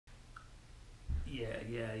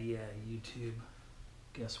Yeah, YouTube.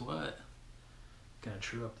 Guess what? Gonna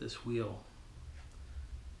true up this wheel.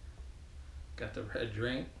 Got the red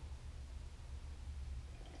drink.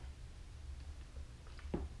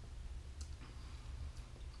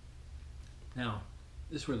 Now,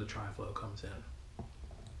 this is where the tri-flow comes in. Got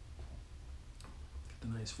the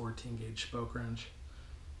nice 14 gauge spoke wrench,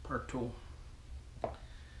 park tool,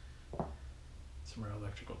 some real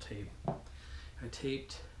electrical tape. I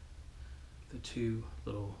taped the two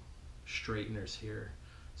little straighteners here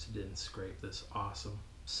so it didn't scrape this awesome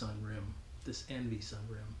sun rim, this Envy sun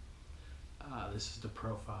rim. This is the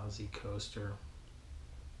Profile Z coaster.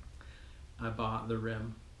 I bought the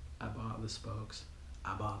rim, I bought the spokes,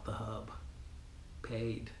 I bought the hub,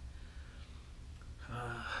 paid.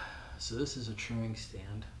 So this is a truing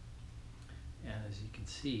stand, and as you can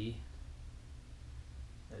see,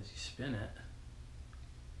 as you spin it,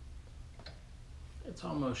 it's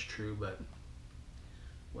almost true, but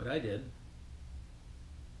what I did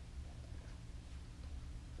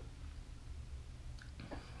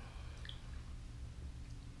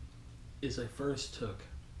is I first took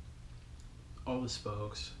all the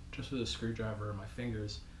spokes just with a screwdriver and my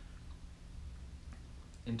fingers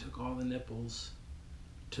and took all the nipples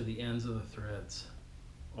to the ends of the threads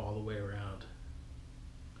all the way around.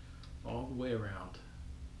 All the way around.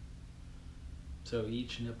 So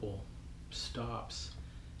each nipple stops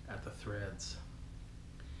at the threads.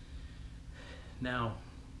 Now,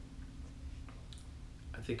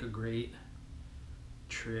 I think a great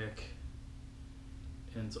trick,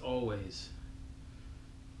 and it's always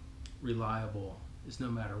reliable, is no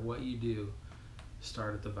matter what you do,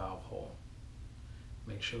 start at the valve hole.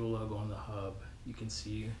 Make sure the logo on the hub, you can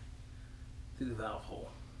see through the valve hole,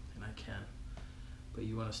 and I can, but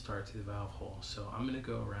you want to start through the valve hole. So I'm going to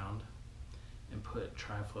go around and put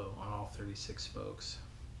tri-flow on all 36 spokes.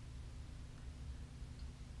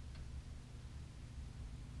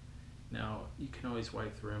 Now, you can always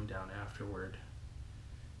wipe the rim down afterward,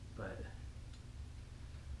 but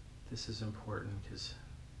this is important because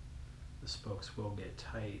the spokes will get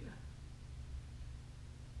tight.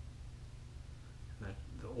 And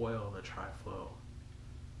the oil of the tri-flow,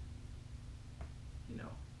 you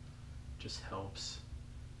know, just helps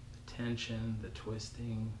the tension, the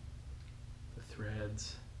twisting, the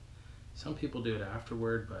threads. Some people do it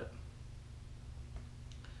afterward, but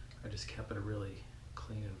I just kept it a really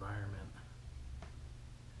clean environment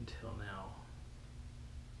until now.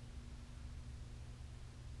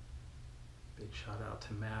 Big shout out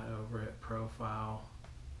to Matt over at Profile,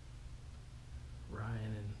 Rayn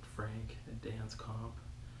and Frank at Dance Comp.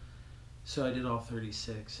 So I did all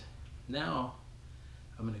 36. Now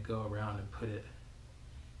I'm going to go around and put it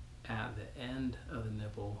at the end of the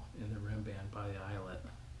nipple in the rim band by the eyelet,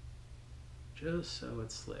 just so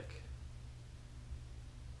it's slick.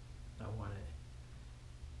 I want it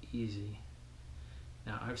easy.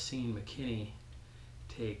 Now I've seen McKinney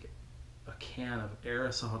take a can of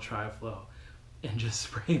aerosol tri-flow and just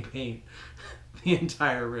spray paint the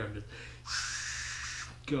entire rim, just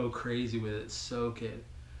go crazy with it, soak it,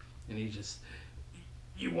 and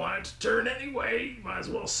you want it to turn anyway, you might as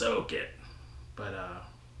well soak it. But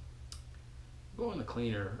go on the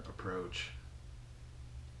cleaner approach.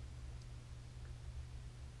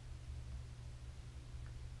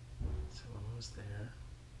 So almost there.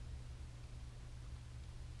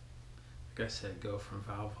 Like I said, go from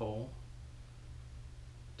valve hole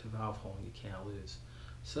to valve hole and you can't lose.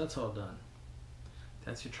 So that's all done.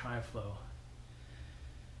 That's your tri-flow.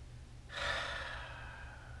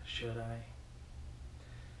 Should I?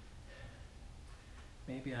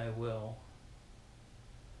 Maybe I will.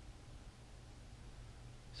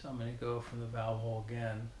 So I'm going to go from the valve hole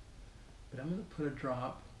again, but I'm going to put a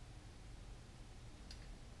drop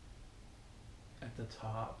at the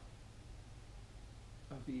top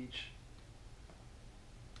of each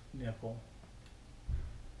nipple.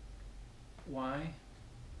 Why?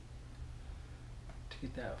 To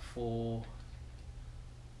get that full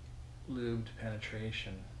lubed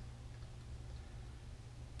penetration.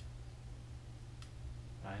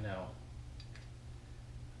 I know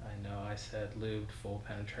I said lubed full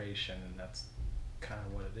penetration, and that's kind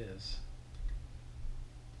of what it is.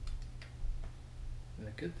 And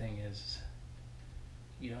the good thing is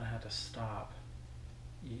you don't have to stop.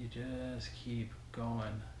 You just keep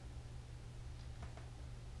going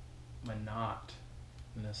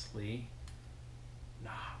monotonously.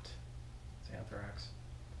 Not. It's anthrax.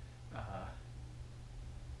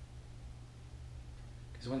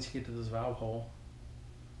 Because once you get to this valve hole,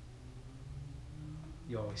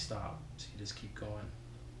 you always stop, so you just keep going.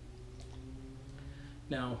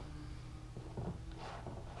 Now,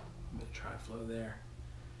 I'm going to try flow there.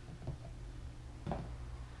 I'm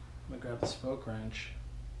gonna grab the spoke wrench.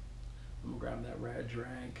 I'm gonna grab that red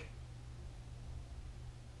drag.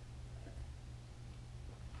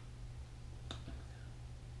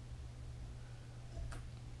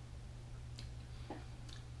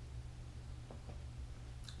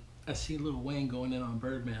 I see Lil Wayne going in on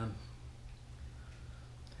Birdman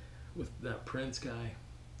with that Prince guy.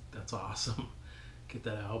 That's awesome. Get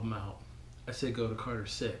that album out. I say go to Carter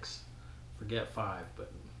 6. Forget 5,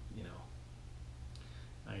 but you know,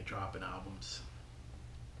 I ain't dropping albums.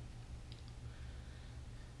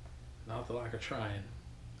 Not the lack of trying,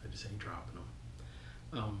 I just ain't dropping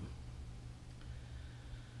them.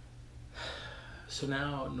 So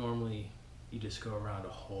now normally you just go around a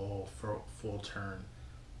whole full turn,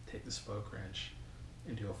 take the spoke wrench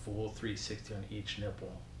and do a full 360 on each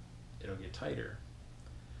nipple. It'll get tighter.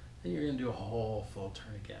 Then you're gonna do a whole full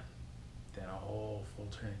turn again, then a whole full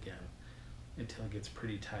turn again until it gets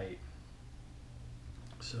pretty tight.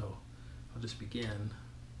 So I'll just begin.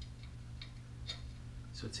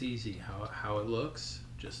 So it's easy how it looks,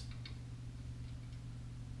 just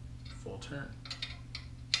full turn.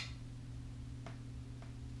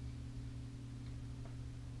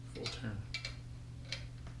 Full turn.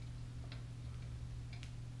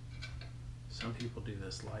 Some people do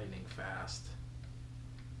this lightning fast.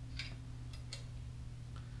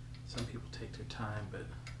 Some people take their time, but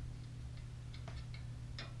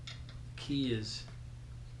the key is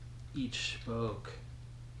each spoke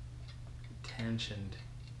tensioned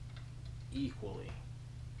equally.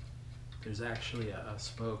 There's actually a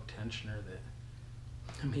spoke tensioner that,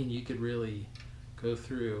 I mean, you could really go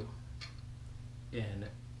through and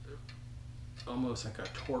almost like a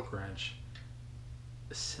torque wrench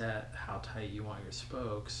set how tight you want your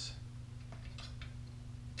spokes,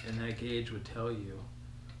 and that gauge would tell you.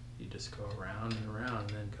 You just go around and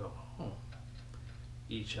around and then go, oh,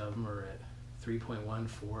 each of them are at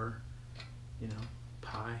 3.14, you know,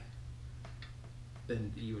 pi.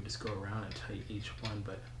 Then you would just go around and tighten each one,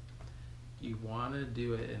 but you want to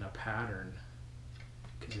do it in a pattern,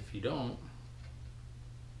 because if you don't,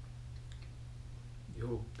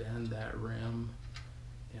 you'll bend that rim.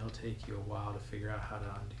 It'll take you a while to figure out how to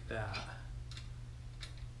undo that.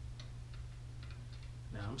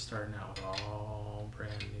 Now I'm starting out with all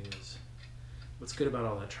brand news. What's good about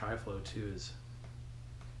all that tri-flow too is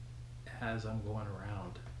as I'm going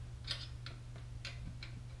around,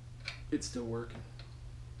 it's still working.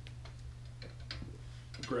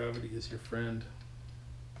 Gravity is your friend.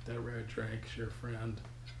 That red drank's your friend.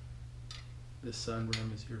 This sun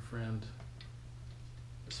rim is your friend.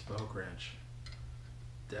 The spoke wrench,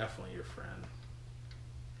 definitely your friend.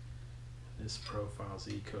 This profile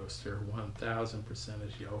Z-Coaster, 1000%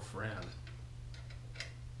 is your friend.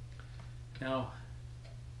 Now,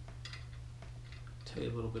 I'll tell you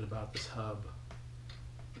a little bit about this hub,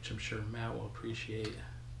 which I'm sure Matt will appreciate.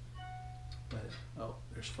 But, oh,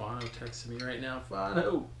 there's Fano texting me right now.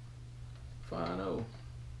 Fano! I'm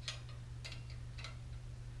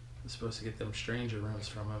supposed to get them stranger rims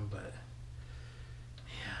from him, but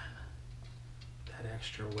man, that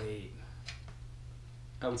extra weight.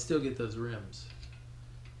 I would still get those rims.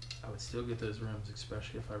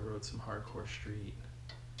 Especially if I rode some hardcore street.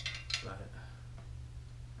 But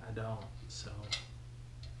I don't, so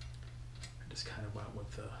I just kind of went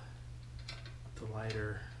with the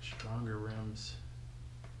lighter, stronger rims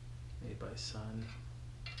made by Sun.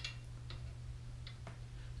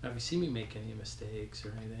 Now, if you see me make any mistakes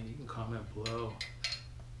or anything, you can comment below.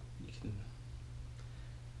 You can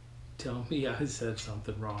tell me I said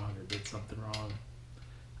something wrong or did something wrong.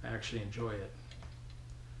 I actually enjoy it.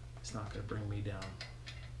 It's not going to bring me down.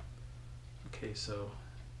 Okay, so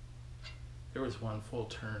there was one full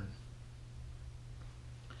turn.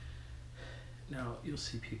 Now, you'll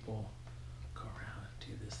see people go around and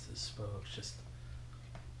do this to spokes.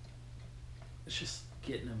 It's just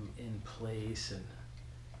getting them in place and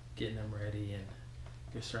getting them ready, and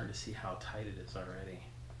you're starting to see how tight it is already.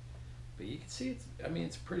 But you can see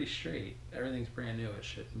it's pretty straight. Everything's brand new. It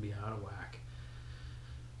shouldn't be out of whack.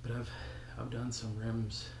 But I've done some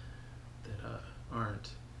rims that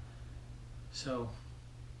aren't. So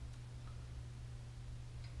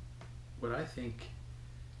what I think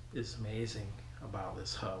is amazing about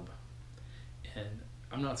this hub, and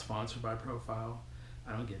I'm not sponsored by Profile.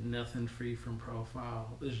 I don't get nothing free from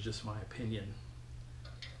Profile. This is just my opinion.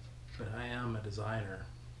 But I am a designer,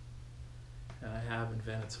 and I have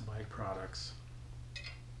invented some bike products.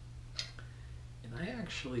 And I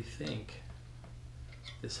actually think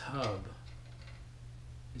this hub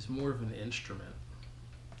is more of an instrument.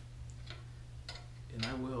 And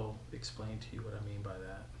I will explain to you what I mean by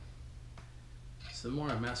that. So the more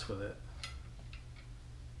I mess with it,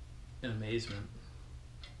 in amazement,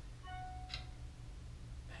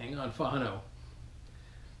 hang on, Fano.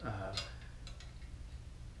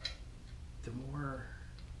 The more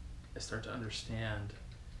I start to understand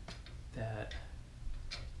that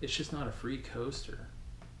it's just not a free coaster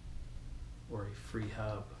or a free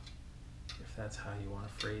hub, if that's how you want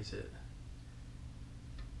to phrase it.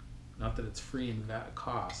 Not that it's free in that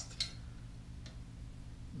cost.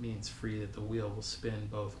 It means free that the wheel will spin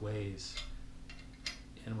both ways.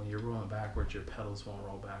 And when you're rolling backwards, your pedals won't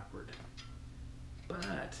roll backward.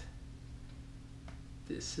 But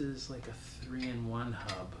this is like a 3-in-1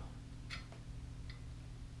 hub.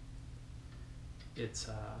 It's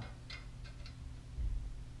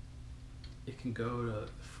it can go to the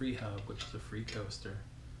free hub, which is a Freecoaster,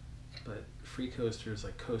 but Freecoaster is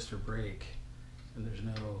like coaster brake, and there's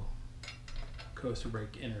no coaster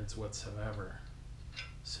brake innards whatsoever.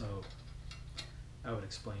 So I would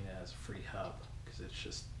explain it as a free hub because it's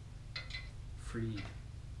just free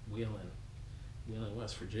wheeling,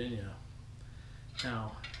 West Virginia.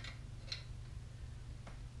 Now,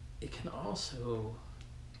 it can also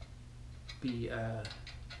be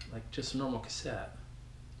like just a normal cassette,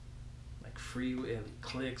 like free. It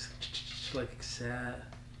clicks like a cassette.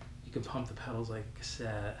 You can pump the pedals like a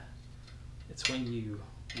cassette. It's when you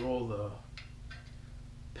roll the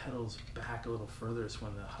pedals back a little further, it's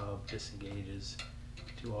when the hub disengages,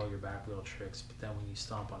 do all your back wheel tricks, but then when you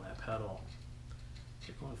stomp on that pedal,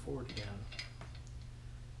 you're going forward again.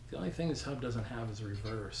 The only thing this hub doesn't have is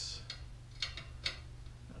reverse.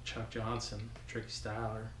 Chuck Johnson, Tricky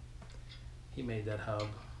Styler, he made that hub,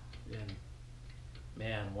 and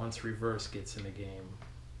man, once reverse gets in the game,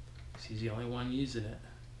 'cause he's the only one using it,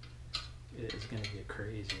 it is going to get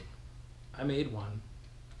crazy. I made one,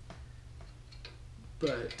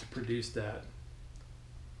 but to produce that,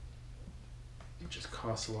 it just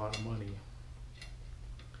costs a lot of money.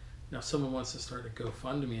 Now, if someone wants to start a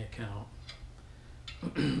GoFundMe account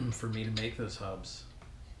for me to make those hubs,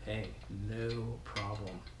 hey, no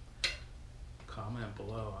problem. Comment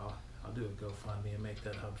below. I'll do a GoFundMe and make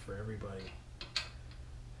that hub for everybody.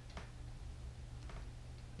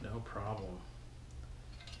 No problem.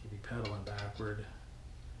 You'd be pedaling backward.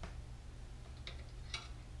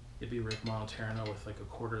 It'd be Rick Montano with like a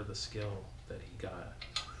quarter of the skill that he got.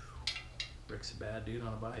 Rick's a bad dude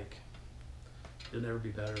on a bike. You'll never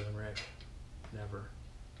be better than Rick. Never.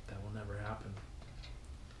 That will never happen.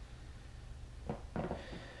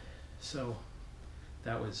 So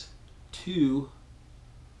that was 2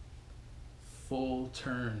 full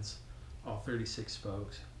turns, all 36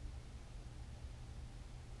 spokes.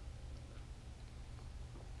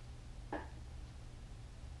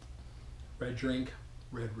 Red drink,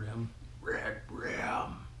 red rim, red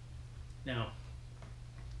rim. Now,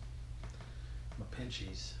 my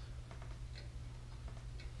pinchies.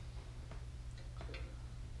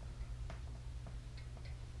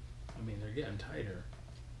 I mean, they're getting tighter.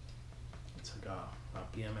 It's like a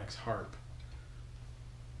BMX harp.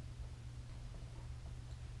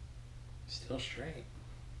 Still straight.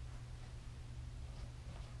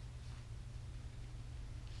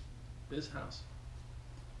 This house.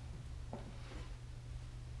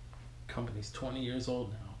 Company's 20 years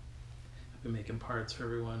old now. I've been making parts for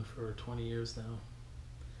everyone for 20 years now.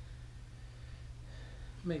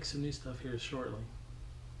 Make some new stuff here shortly.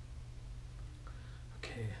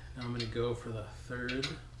 Okay, now I'm going to go for the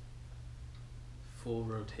 3rd full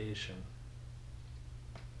rotation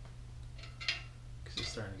because it's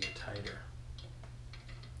starting to get tighter.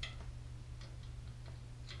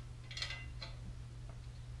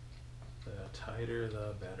 The tighter,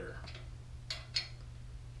 the better.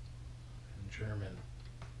 In German,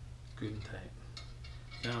 guten Tag.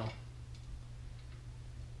 Now,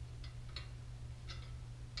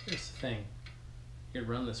 here's the thing. You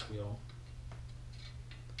run this wheel.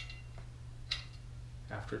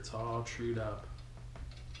 After it's all trued up,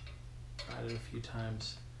 ride it a few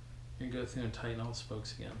times, you're going to go through and tighten all the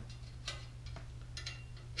spokes again.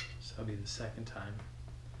 So that'll be the 2nd time.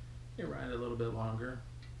 You ride it a little bit longer,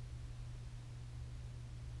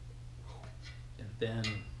 and then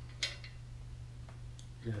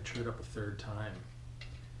you're going to true it up a 3rd time.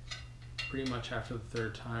 Pretty much after the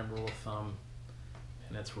 3rd time, rule of thumb,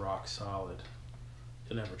 and it's rock solid.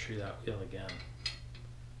 You'll never true that wheel again.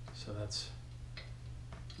 So that's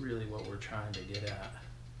really what we're trying to get at.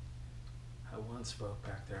 I once spoke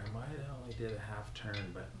back there. I might have only did a half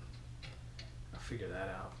turn, but I'll figure that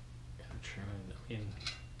out in the tune. I mean,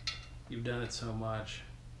 you've done it so much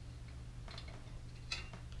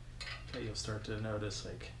that you'll start to notice,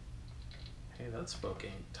 like, hey, that spoke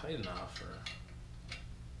ain't tight enough, or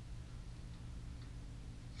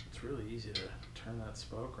it's really easy to turn that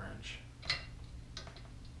spoke wrench.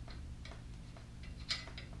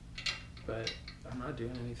 But I'm not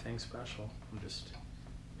doing anything special. I'm just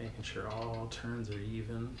making sure all turns are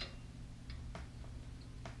even.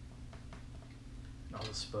 And all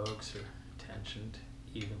the spokes are tensioned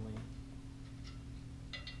evenly.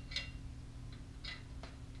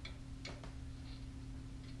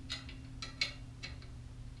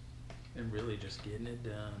 And really just getting it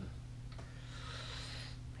done.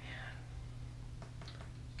 Man.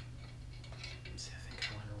 Let's see, I think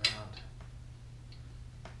I went around.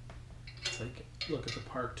 It's like, look at the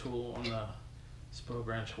park tool on the spoke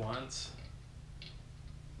wrench once,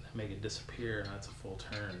 and make it disappear, and that's a full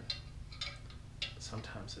turn. But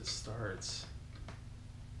sometimes it starts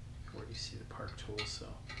where you see the park tool, so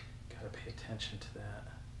gotta pay attention to that.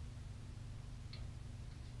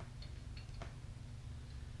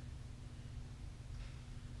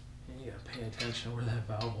 And you gotta pay attention where that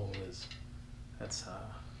valve hole is. That's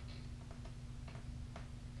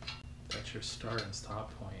your start and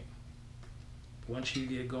stop point. Once you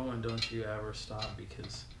get going, don't you ever stop,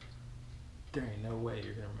 because there ain't no way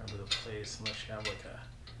you're gonna remember the place unless you have like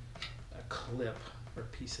a clip or a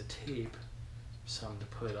piece of tape, something to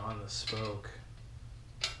put on the spoke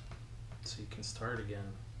so you can start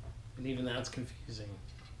again. And even that's confusing.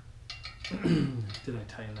 Did I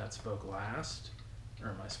tighten that spoke last, or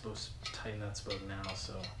am I supposed to tighten that spoke now?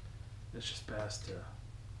 So it's just best to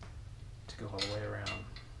go all the way around.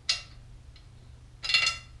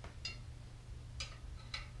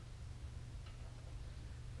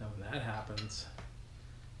 Now when that happens,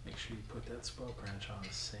 make sure you put that spoke wrench on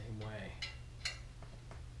the same way.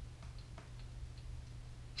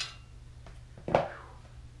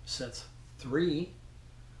 Sets 3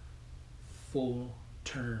 full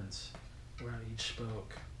turns around each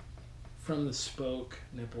spoke, from the spoke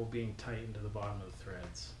nipple being tightened to the bottom of the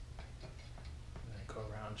threads. And then go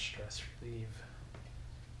around, stress relieve.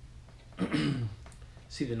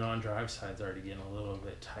 See, the non-drive side's already getting a little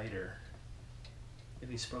bit tighter. And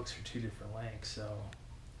these spokes are 2 different lengths, so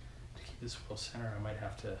to keep this wheel center, I might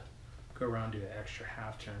have to go around, do an extra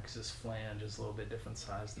half turn, because this flange is a little bit different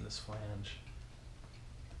size than this flange.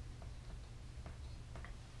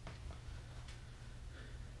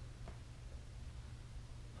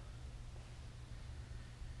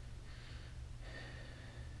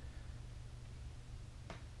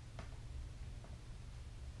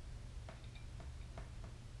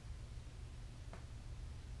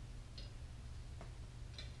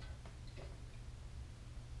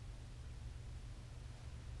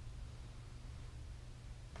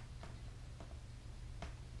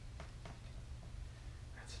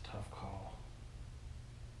 Tough call.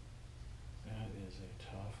 That is a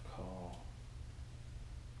tough call.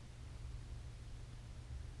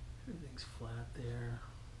 Everything's flat there.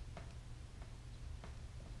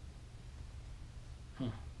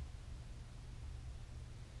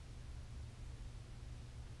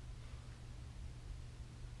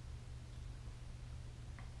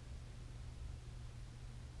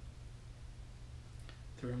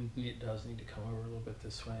 The rim does need to come over a little bit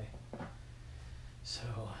this way. So,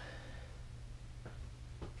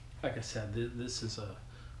 like I said, this is a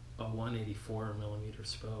 184 millimeter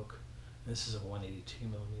spoke. This is a 182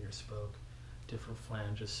 millimeter spoke, different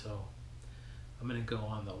flanges. So I'm going to go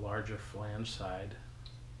on the larger flange side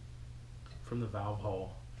from the valve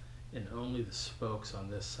hole, and only the spokes on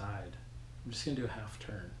this side. I'm just going to do a half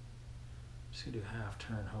turn.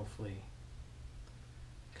 Hopefully,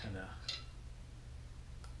 kind of,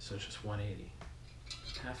 so it's just 180.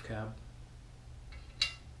 Half cab.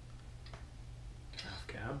 Half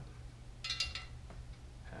cab,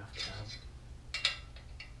 half cab,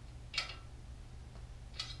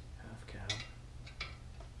 half cab,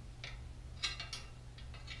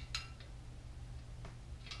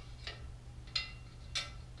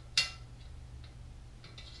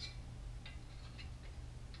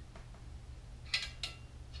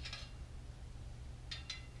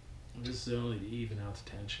 and this is only to even out the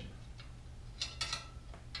tension.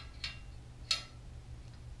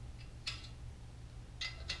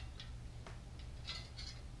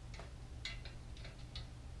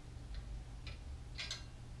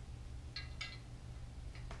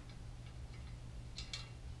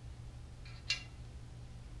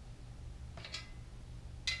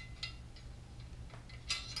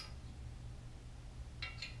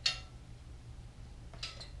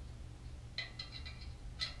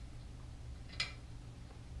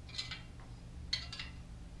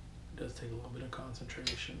 It does take a little bit of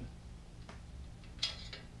concentration.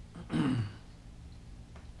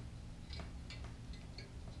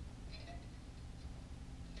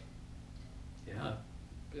 Yeah,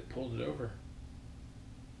 it pulled it over.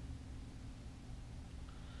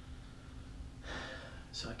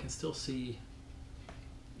 So I can still see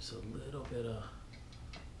just a little bit of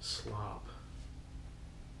slop.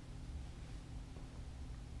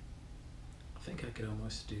 I think I could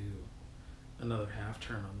almost do another half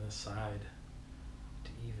turn on this side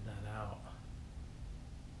to even that out.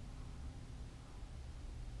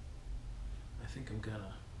 I think I'm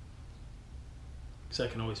gonna, because I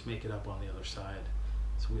can always make it up on the other side.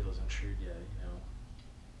 This wheel isn't trued yet, you know.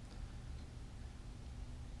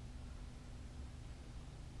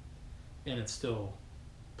 And it's still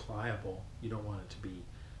pliable. You don't want it to be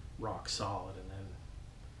rock solid and then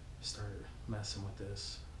start messing with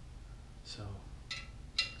this. So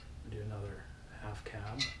we'll do another half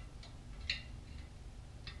cab,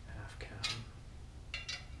 half cab,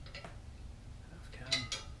 half cab.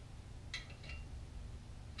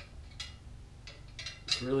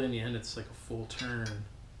 So really in the end it's like a full turn,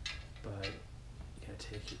 but you gotta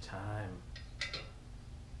take your time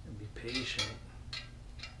and be patient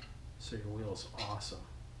so your wheel's awesome.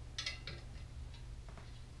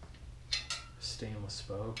 Stainless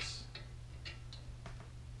spokes.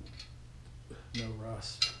 No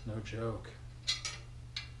rust, no joke.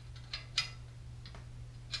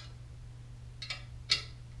 I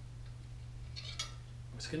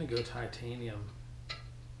was gonna go titanium,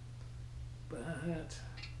 but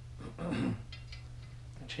I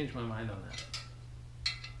changed my mind on that.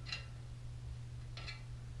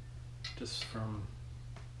 Just from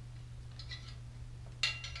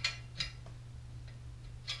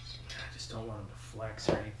I just don't want them to flex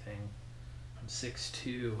or anything. I'm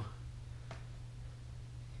 6'2".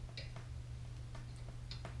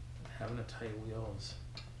 Having a tight wheel is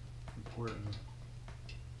important.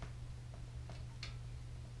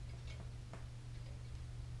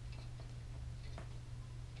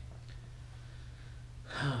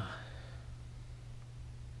 I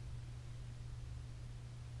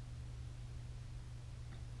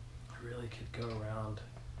really could go around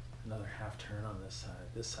another half turn on this side.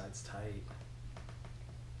 This side's tight.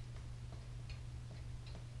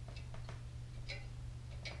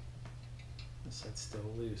 This side's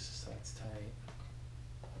still loose, this side's tight.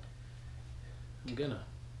 I'm gonna.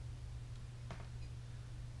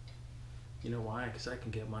 You know why? Because I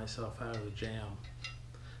can get myself out of the jam.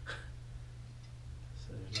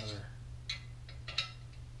 So there's another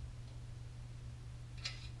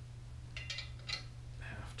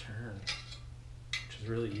half turn, which is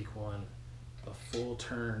really equaling a full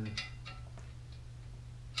turn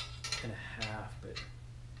and a half, but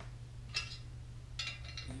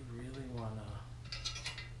you really want to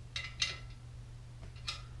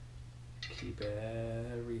keep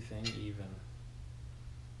everything even.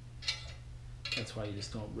 That's why you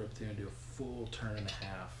just don't rip through and do a full turn and a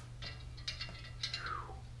half.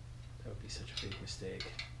 That would be such a big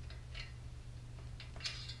mistake.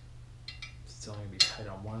 It's only going to be tight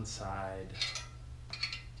on one side.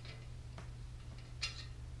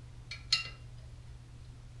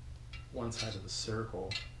 One side of the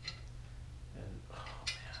circle. And, oh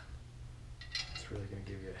man, it's really going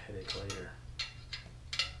to give you a headache later.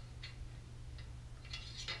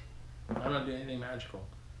 I'm not doing anything magical.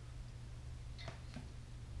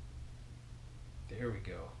 There we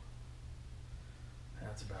go.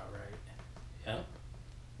 That's about right. Yep.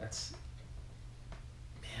 That's,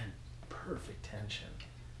 man, perfect tension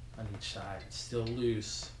on each side. It's still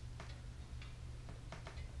loose,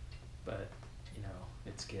 but, you know,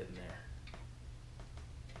 it's getting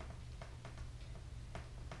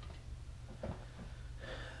there.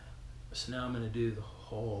 So now I'm going to do the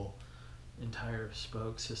whole entire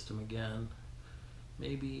spoke system again.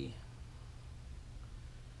 Maybe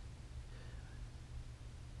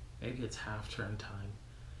it's half turn time,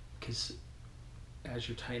 because as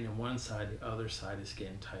you're tightening one side, the other side is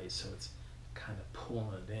getting tight, so it's kind of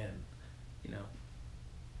pulling it in. You know,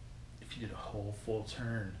 if you did a whole full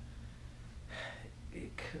turn,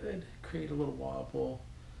 it could create a little wobble,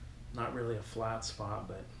 not really a flat spot,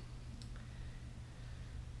 but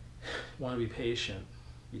you want to be patient.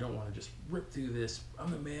 You don't want to just rip through this.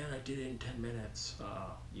 I'm the man, I did it in 10 minutes.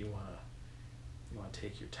 You want to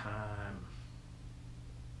take your time.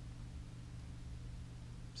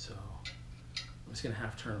 So I'm just gonna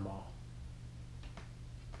half turn them all.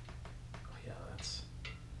 Oh yeah, that's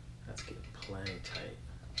getting plenty tight.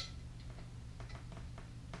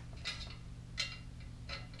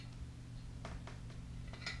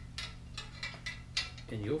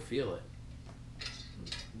 And you'll feel it.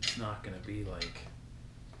 It's not gonna be like,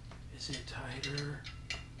 is it tighter?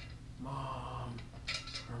 Mom,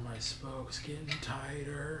 are my spokes getting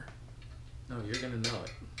tighter? No, you're gonna know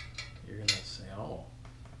it. You're gonna say, oh,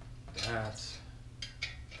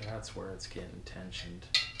 that's where it's getting tensioned.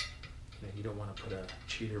 You know, you don't want to put a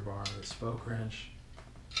cheater bar on the spoke wrench.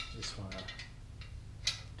 You just want to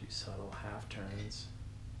do subtle half turns.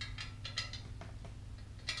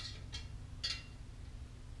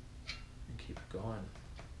 And keep it going.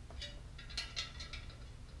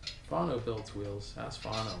 Fano builds wheels. Ask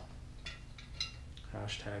Fano.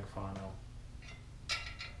 Hashtag Fano.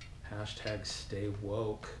 Hashtag stay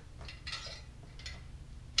woke.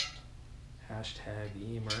 Hashtag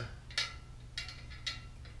Emer.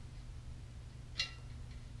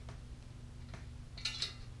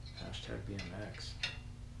 Hashtag BMX.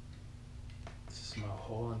 This is my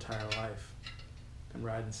whole entire life. Been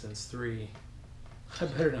riding since 3. I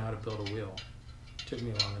better know how to build a wheel. Took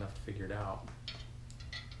me long enough to figure it out.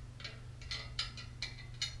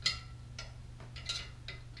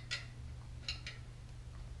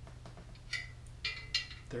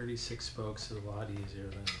 "36 spokes is a lot easier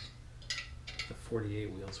than the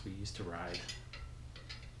 48 wheels we used to ride."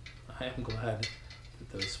 I am glad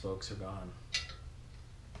that those spokes are gone.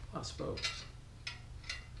 A lot of spokes.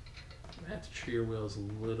 I have to treat your wheels a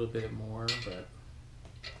little bit more, but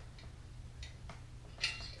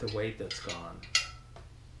the weight that's gone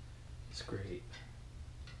is great.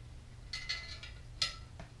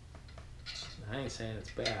 I ain't saying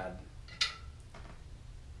it's bad.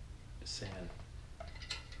 Just saying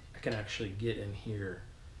I can actually get in here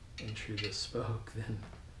and true this spoke, then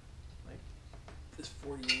like this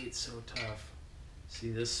 48 is so tough.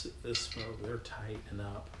 See this spoke, they're tightening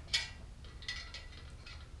up.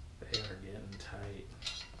 They are getting tight.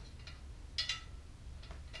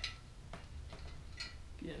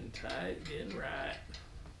 Getting tight, getting right.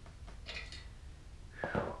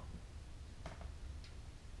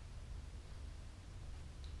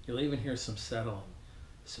 You'll even hear some settling,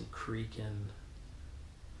 some creaking.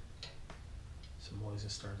 Some noise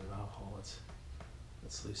has started to alcohol.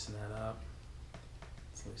 Let's loosen that up.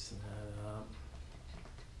 Let's loosen that up.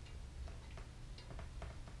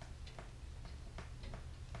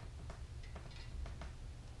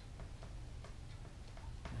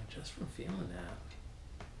 And just from feeling that.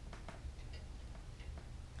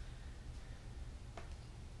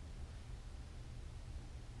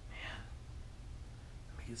 Man,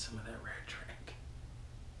 let me get some of that rare drink.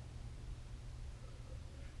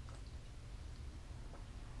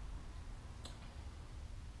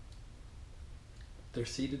 They're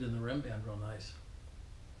seated in the rim band real nice.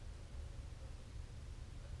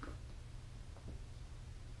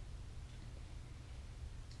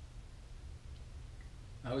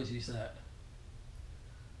 I always use that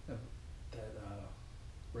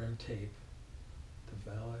rim tape, the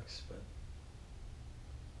Velux, but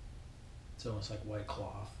it's almost like white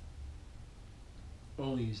cloth.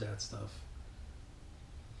 Only use that stuff.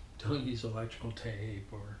 Don't use electrical tape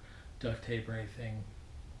or duct tape or anything.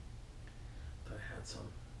 I had some.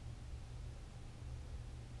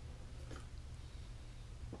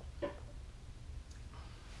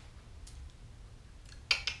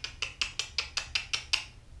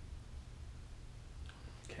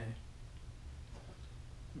 Okay.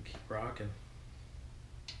 We'll keep rocking.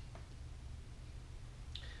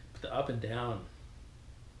 But the up and down,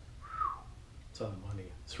 it's on the money.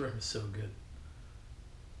 This rim is so good.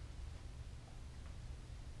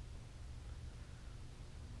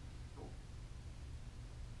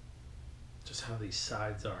 Just how these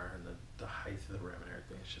sides are and the height of the rim and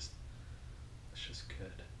everything, it's just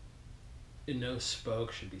good. And no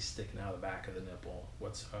spoke should be sticking out of the back of the nipple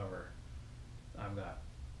whatsoever. I've got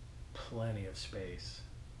plenty of space.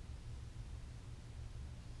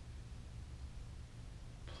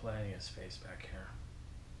 Plenty of space back here.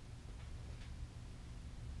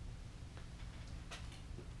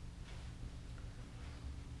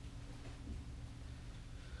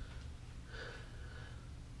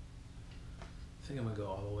 I think I'm gonna go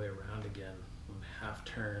all the way around again, half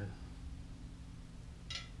turn,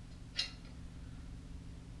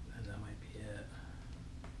 and that might be it.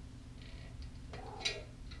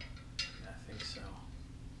 Yeah, I think so.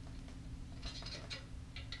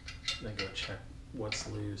 Then go check what's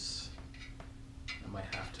loose. I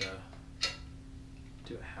might have to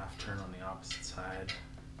do a half turn on the opposite side.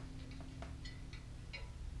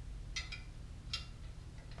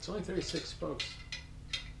 It's only 36 spokes.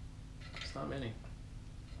 It's not many.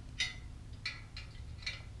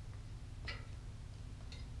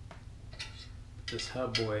 But this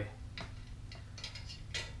hub boy,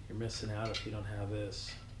 you're missing out if you don't have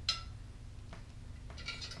this.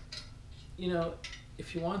 You know,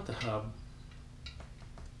 if you want the hub,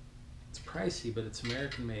 it's pricey, but it's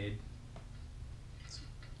American made. It's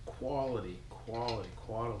quality.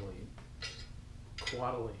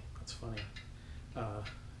 That's funny.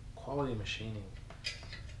 Quality machining.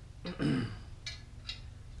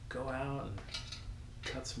 Go out and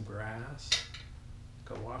cut some grass.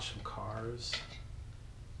 Go wash some cars.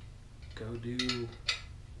 Go do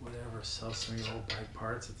whatever. Sell some of your old bike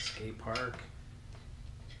parts at the skate park.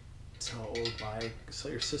 Sell an old bike.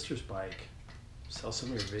 Sell your sister's bike. Sell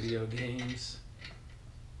some of your video games.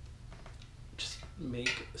 Just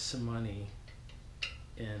make some money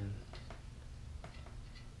and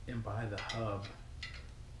buy the hub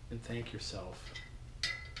and thank yourself. I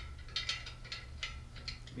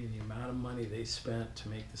mean, the amount of money they spent to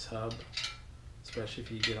make this hub, especially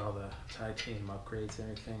if you get all the titanium upgrades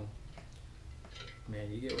and everything,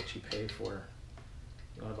 man, you get what you pay for.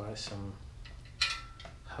 You want to buy some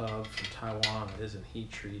hub from Taiwan that isn't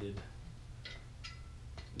heat treated,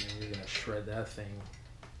 and then you're going to shred that thing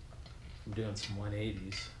from doing some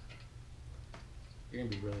 180s. You're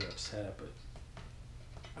going to be really upset, but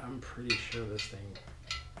I'm pretty sure this thing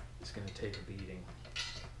is going to take a beating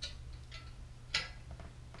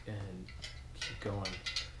and keep going.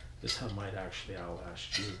 This hub might actually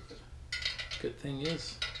outlast you, but good thing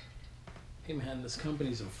is, hey man, this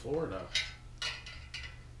company's in Florida.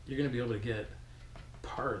 You're going to be able to get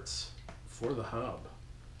parts for the hub,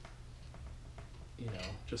 you know,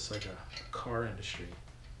 just like a car industry.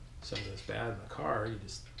 Something goes bad in the car, you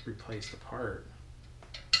just replace the part.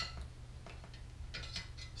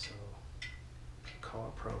 So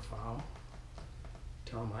call a profile,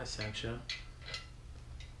 tell them I sent you.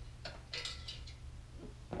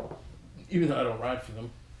 Even though I don't ride for them,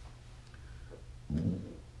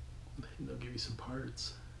 they'll give you some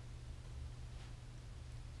parts.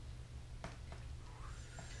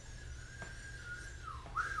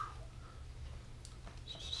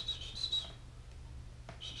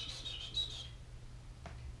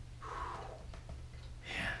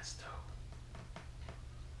 Yeah, it's dope.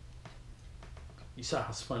 You saw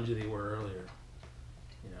how spongy they were earlier,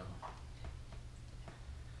 you know.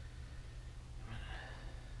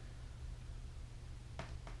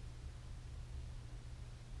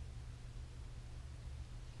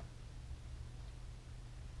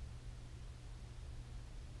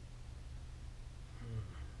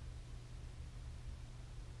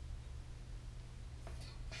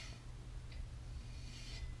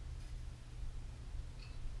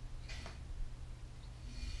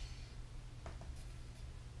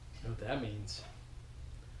 You know what that means?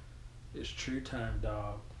 It's true time,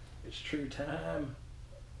 dog. It's true time.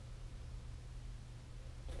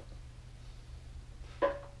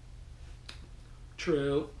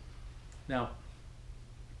 True. Now,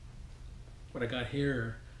 what I got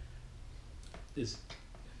here is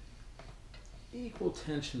equal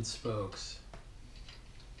tension spokes.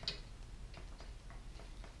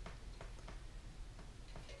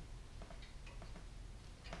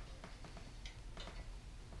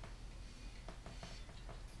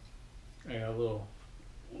 I got a little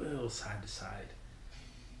side to side,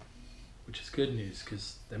 which is good news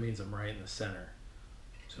because that means I'm right in the center.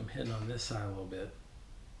 So I'm hitting on this side a little bit,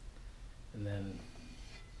 and then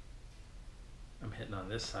I'm hitting on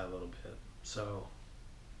this side a little bit. So,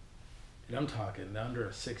 and I'm talking under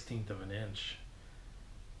a 1/16 of an inch.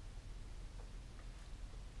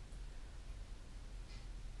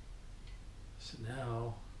 So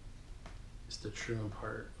now is the trim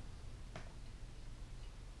part.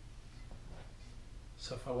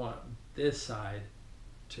 So if I want this side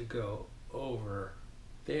to go over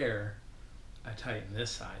there, I tighten this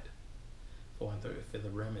side. If the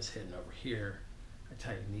rim is hitting over here, I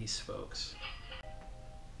tighten these spokes.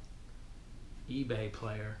 eBay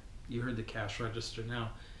player, you heard the cash register.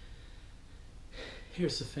 Now,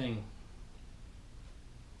 here's the thing.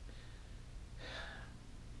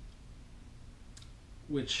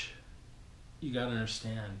 Which you gotta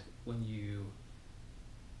understand, when you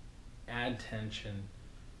add tension,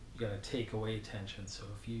 you gotta take away tension. So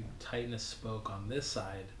if you tighten a spoke on this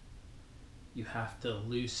side, you have to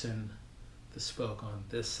loosen the spoke on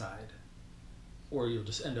this side, or you'll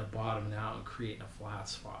just end up bottoming out and creating a flat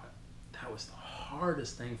spot. That was the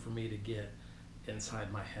hardest thing for me to get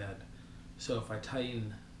inside my head. So if I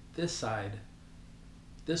tighten this side,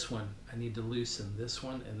 this one, I need to loosen this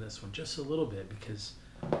one and this one just a little bit, because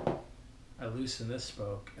I loosen this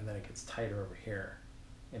spoke and then it gets tighter over here,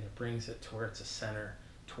 and it brings it to where it's a center,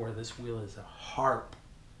 to where this wheel is a harp.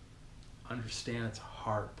 Understand, it's a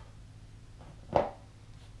harp.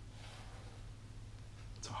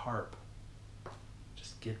 It's a harp.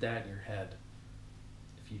 Just get that in your head.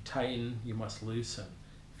 If you tighten, you must loosen.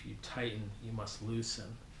 If you tighten, you must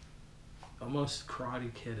loosen. Almost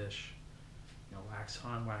Karate Kid-ish. You know, wax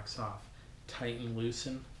on, wax off. Tighten,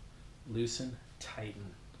 loosen, loosen,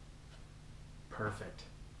 tighten. Perfect.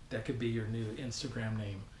 That could be your new Instagram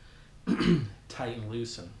name. Tighten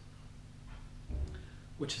Loosen.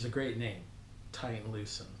 Which is a great name. Tighten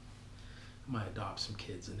Loosen. I might adopt some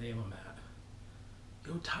kids and name them that.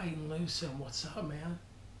 Yo, Tighten Loosen. What's up, man?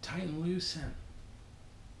 Tighten Loosen.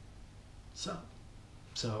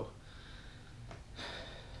 So,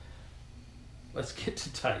 let's get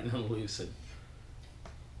to Tighten and Loosen.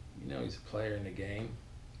 You know he's a player in the game.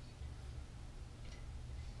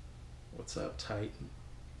 What's up, Tighten?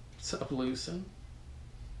 What's up, Loosen?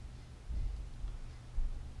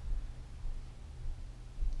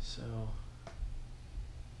 So,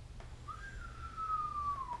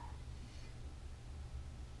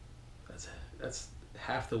 that's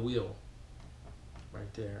half the wheel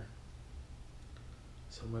right there.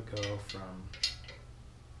 So I'm gonna go from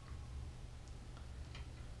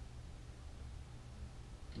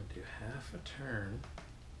I'm gonna do half a turn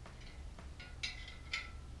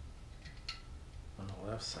on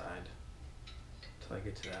the left side till I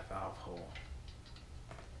get to that valve hole.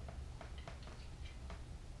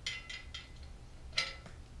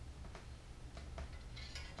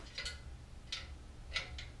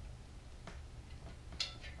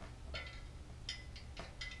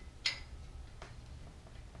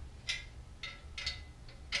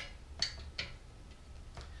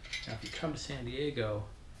 Now, if you come to San Diego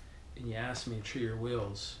and you ask me to tree your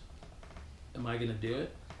wheels, am I gonna do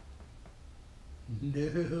it? No.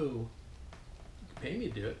 You can pay me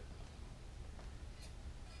to do it.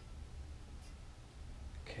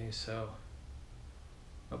 Okay, so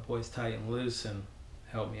my boy's tight and loose and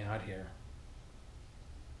help me out here.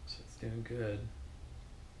 So it's doing good.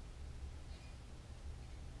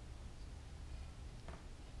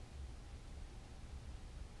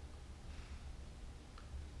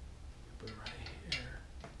 Put it right here.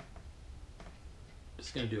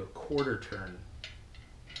 Just gonna do a quarter turn.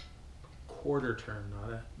 Quarter turn,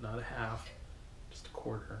 not a half, just a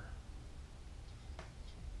quarter.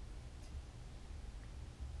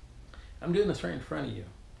 I'm doing this right in front of you.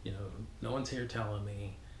 You know, no one's here telling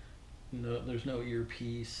me. No, there's no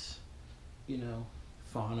earpiece. You know,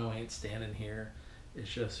 Fano ain't standing here. It's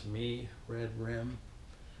just me, red rim,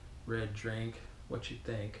 red drink. What you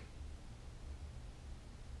think?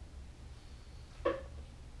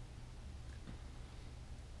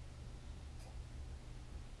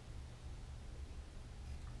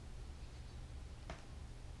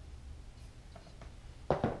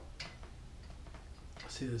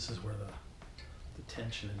 See, this is where the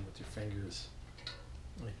tension in with your fingers,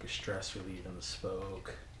 like your stress relief in the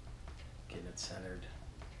spoke, getting it centered.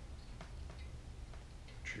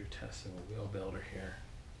 True testing a wheel builder here,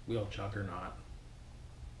 wheel juggernaut.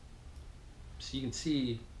 So you can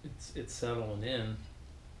see it's settling in.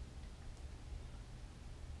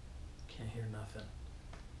 Can't hear nothing.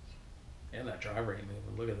 And that driver ain't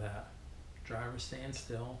moving. Look at that. Driver stand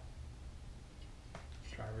still.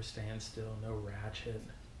 Driver stand still, no ratchet.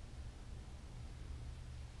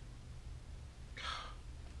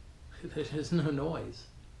 There's no noise.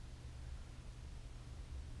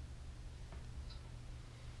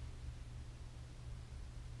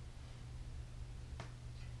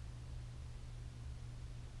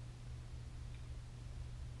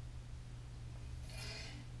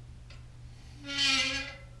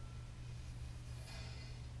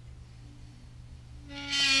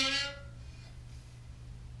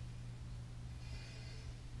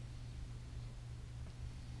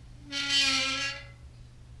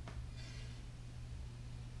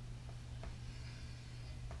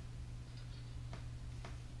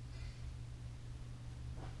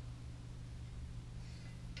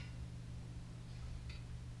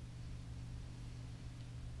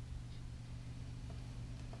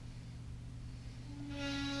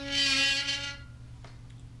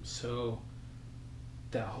 So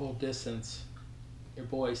that whole distance, your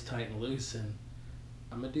boy's tight and loose, and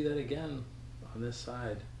I'm gonna do that again on this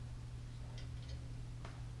side.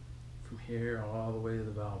 From here all the way to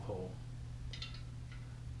the valve hole.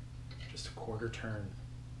 Just a quarter turn,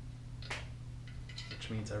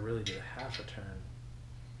 which means I really did a half a turn.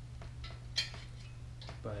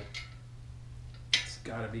 But it's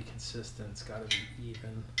gotta be consistent, it's gotta be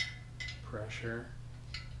even pressure.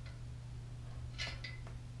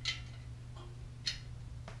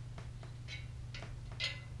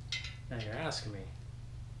 Now you're asking me,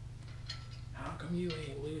 how come you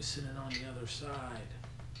ain't loosening on the other side?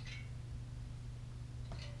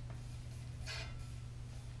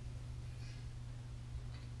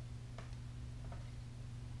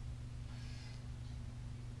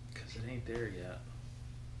 Because it ain't there yet.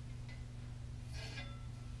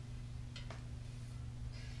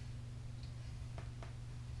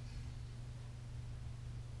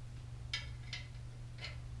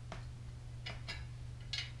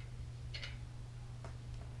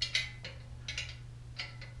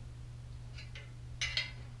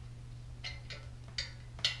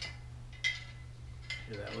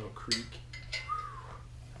 Hear that little creak?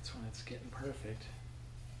 That's when it's getting perfect.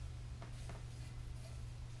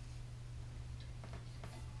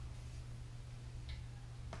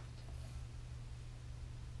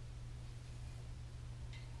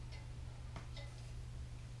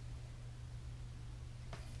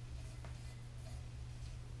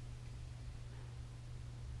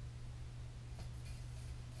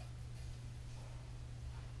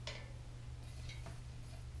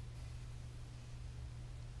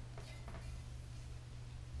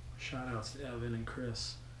 Shout outs to Evan and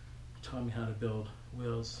Chris who taught me how to build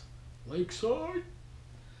wheels. Lakeside!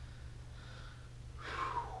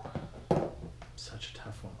 Such a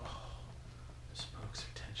tough one. Oh, the spokes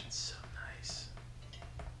retention's so nice.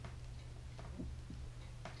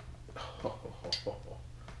 Oh,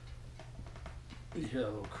 you hear that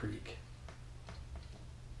little creak?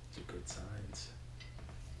 Those are good signs.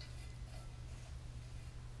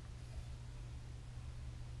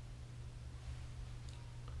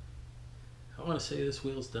 I want to say this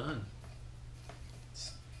wheel's done.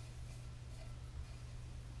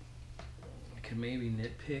 I can maybe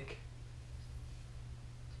nitpick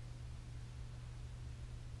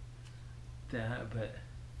that, but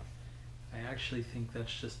I actually think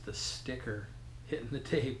that's just the sticker hitting the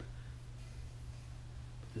tape.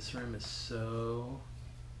 This rim is so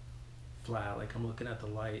flat, like I'm looking at the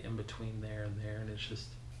light in between there and there, and it's just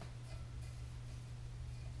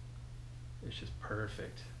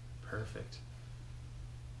perfect.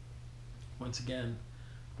 Once again,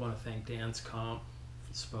 I want to thank Dan's Comp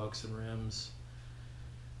for the spokes and rims,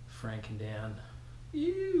 Frank and Dan,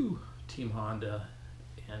 Team Honda,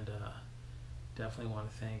 and definitely want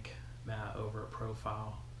to thank Matt over at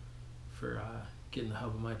Profile for getting the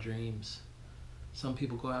hub of my dreams. Some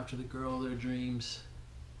people go after the girl of their dreams.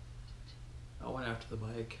 I went after the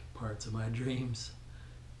bike parts of my dreams,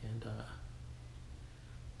 and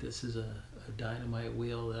this is a dynamite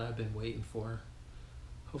wheel that I've been waiting for.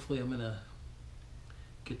 Hopefully I'm gonna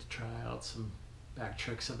get to try out some back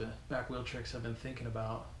wheel tricks I've been thinking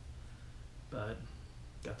about. But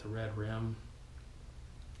got the red rim,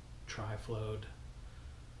 tri-flowed,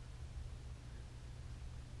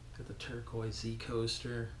 got the turquoise Z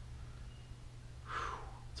coaster.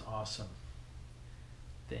 It's awesome.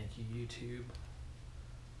 Thank you, YouTube.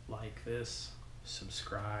 Like this,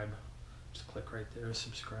 subscribe. Just click right there,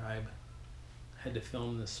 subscribe. I had to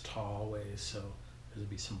film this tall ways, so there'll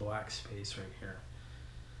be some black space right here,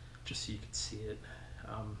 just so you can see it.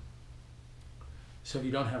 So if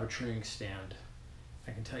you don't have a trimming stand,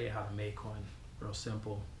 I can tell you how to make one. Real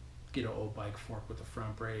simple. Get an old bike fork with a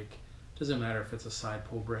front brake. Doesn't matter if it's a side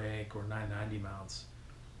pull brake or 990 mounts.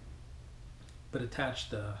 But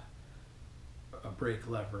attach a brake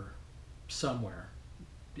lever somewhere.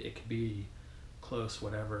 It could be close,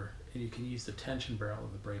 whatever. And you can use the tension barrel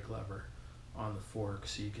of the brake lever on the fork,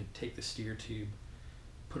 so you can take the steer tube,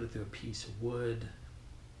 put it through a piece of wood,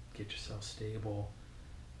 get yourself stable,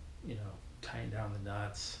 tighten down the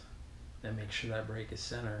nuts, then make sure that brake is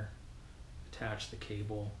center, attach the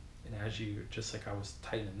cable, and as you, just like I was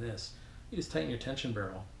tightening this, you just tighten your tension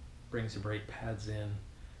barrel, brings the brake pads in, and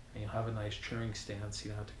you'll have a nice trimming stand, so you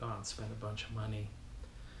don't have to go out and spend a bunch of money.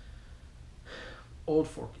 Old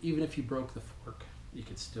fork, even if you broke the fork, you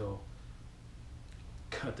could still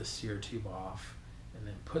cut the steer tube off and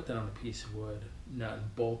then put that on a piece of wood, nut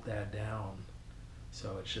and bolt that down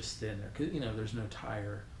so it's just thin there, because there's no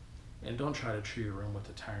tire. And don't try to tree your rim with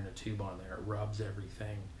the tire and a tube on there. It rubs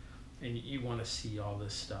everything, and you want to see all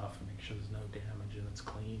this stuff and make sure there's no damage and it's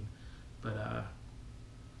clean. But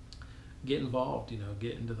get involved,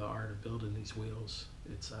 get into the art of building these wheels.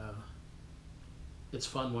 It's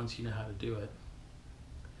fun once you know how to do it.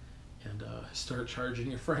 And start charging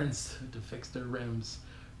your friends to fix their rims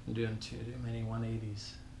and doing too many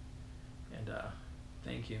 180s. And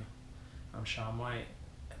thank you. I'm Sean White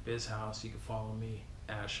at Biz House. You can follow me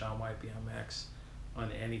at Sean White BMX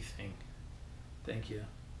on anything. Thank you.